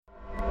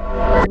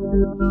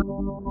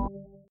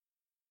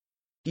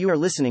You are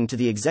listening to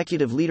the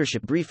Executive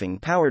Leadership Briefing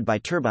powered by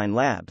Turbine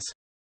Labs.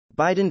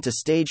 Biden to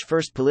stage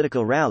first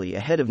political rally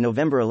ahead of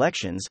November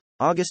elections,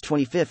 August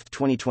 25,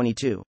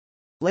 2022.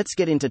 Let's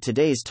get into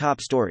today's top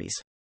stories.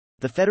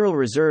 The Federal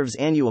Reserve's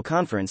annual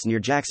conference near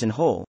Jackson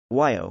Hole,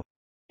 Ohio,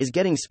 is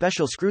getting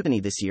special scrutiny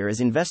this year as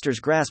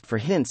investors grasp for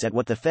hints at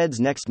what the Fed's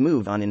next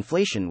move on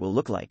inflation will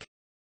look like.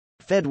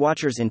 Fed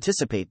watchers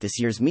anticipate this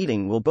year's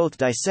meeting will both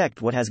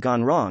dissect what has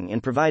gone wrong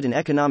and provide an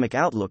economic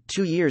outlook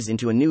 2 years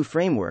into a new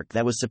framework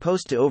that was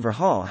supposed to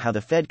overhaul how the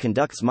Fed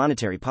conducts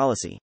monetary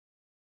policy.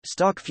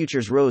 Stock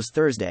futures rose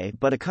Thursday,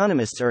 but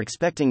economists are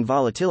expecting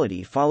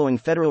volatility following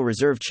Federal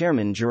Reserve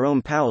Chairman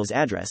Jerome Powell's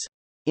address.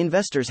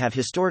 Investors have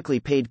historically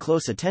paid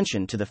close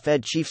attention to the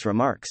Fed chief's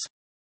remarks.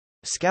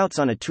 Scouts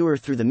on a tour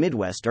through the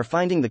Midwest are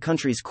finding the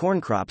country's corn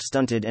crop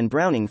stunted and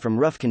browning from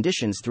rough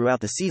conditions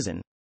throughout the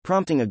season,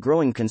 prompting a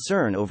growing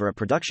concern over a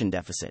production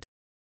deficit.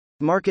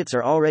 Markets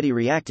are already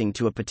reacting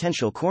to a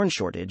potential corn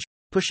shortage,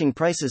 pushing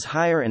prices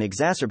higher and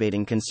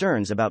exacerbating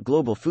concerns about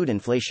global food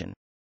inflation.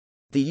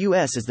 The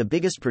U.S. is the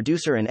biggest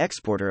producer and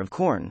exporter of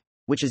corn,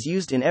 which is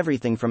used in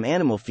everything from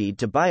animal feed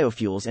to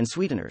biofuels and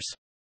sweeteners.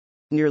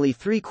 Nearly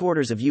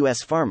 3/4 of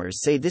U.S.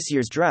 farmers say this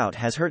year's drought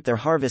has hurt their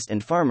harvest,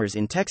 and farmers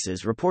in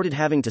Texas reported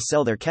having to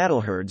sell their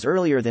cattle herds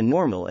earlier than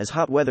normal as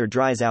hot weather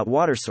dries out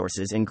water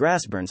sources and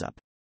grass burns up.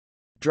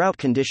 Drought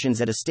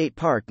conditions at a state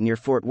park near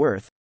Fort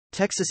Worth,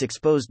 Texas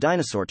exposed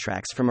dinosaur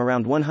tracks from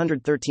around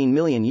 113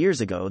 million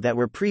years ago that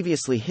were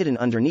previously hidden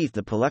underneath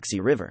the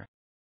Paluxy River.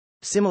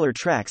 Similar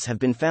tracks have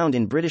been found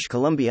in British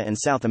Columbia and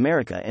South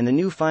America, and the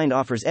new find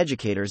offers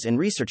educators and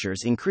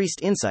researchers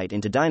increased insight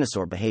into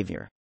dinosaur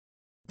behavior.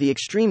 The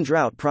extreme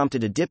drought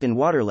prompted a dip in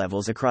water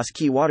levels across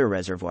key water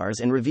reservoirs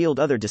and revealed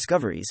other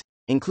discoveries,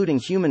 including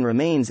human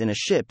remains in a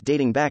ship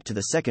dating back to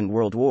the Second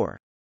World War.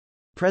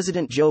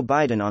 President Joe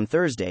Biden on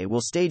Thursday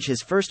will stage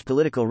his first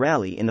political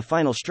rally in the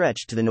final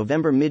stretch to the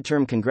November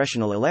midterm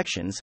congressional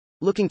elections,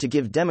 looking to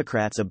give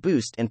Democrats a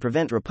boost and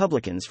prevent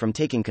Republicans from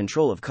taking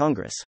control of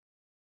Congress.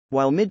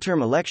 While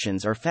midterm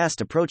elections are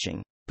fast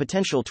approaching,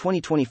 potential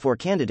 2024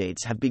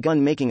 candidates have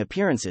begun making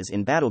appearances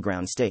in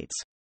battleground states.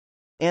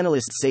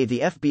 Analysts say the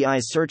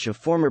FBI's search of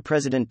former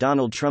President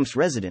Donald Trump's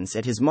residence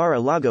at his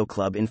Mar-a-Lago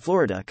club in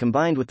Florida,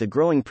 combined with the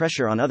growing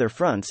pressure on other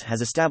fronts,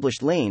 has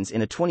established lanes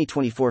in a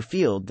 2024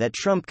 field that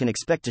Trump can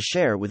expect to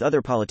share with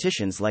other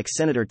politicians like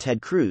Senator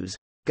Ted Cruz,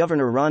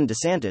 Governor Ron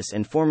DeSantis,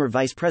 and former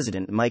Vice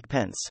President Mike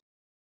Pence.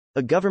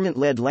 A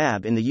government-led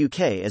lab in the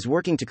UK is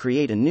working to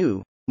create a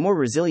new, more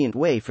resilient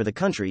way for the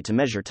country to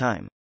measure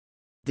time.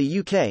 The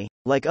UK,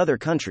 like other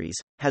countries,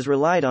 has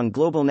relied on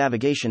global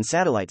navigation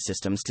satellite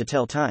systems to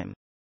tell time.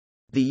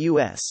 The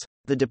U.S.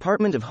 The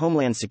Department of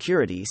Homeland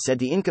Security said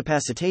the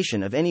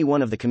incapacitation of any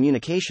one of the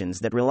communications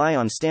that rely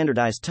on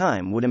standardized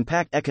time would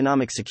impact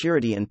economic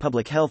security and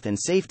public health and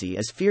safety,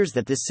 as fears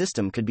that this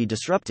system could be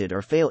disrupted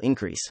or fail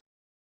increase.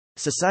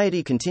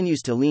 Society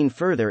continues to lean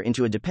further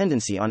into a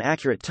dependency on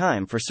accurate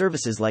time for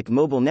services like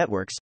mobile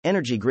networks,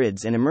 energy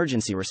grids, and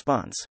emergency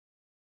response.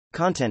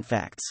 Content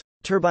facts.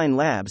 Turbine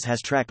Labs has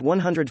tracked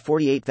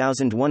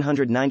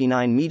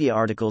 148,199 media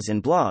articles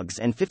and blogs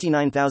and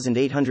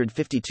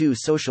 59,852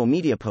 social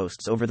media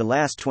posts over the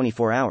last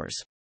 24 hours.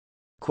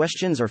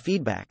 Questions or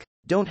feedback?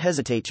 Don't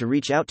hesitate to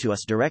reach out to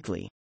us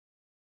directly.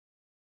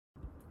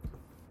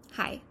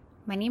 Hi,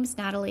 my name is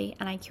Natalie,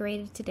 and I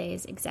curated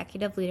today's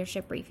Executive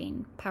Leadership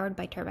Briefing, powered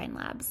by Turbine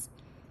Labs.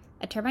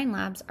 At Turbine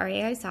Labs, our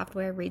AI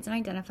software reads and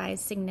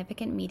identifies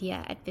significant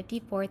media at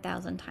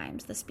 54,000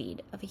 times the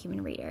speed of a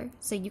human reader,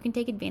 so you can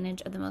take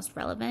advantage of the most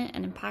relevant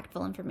and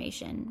impactful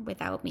information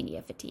without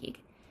media fatigue.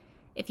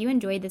 If you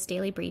enjoyed this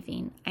daily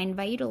briefing, I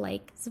invite you to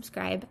like,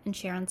 subscribe, and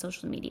share on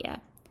social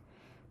media.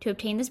 To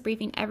obtain this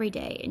briefing every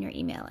day in your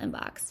email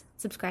inbox,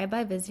 subscribe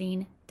by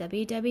visiting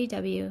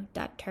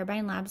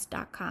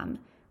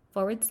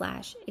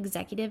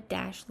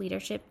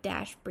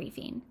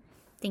www.turbinelabs.com/executive-leadership-briefing.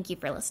 Thank you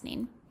for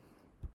listening.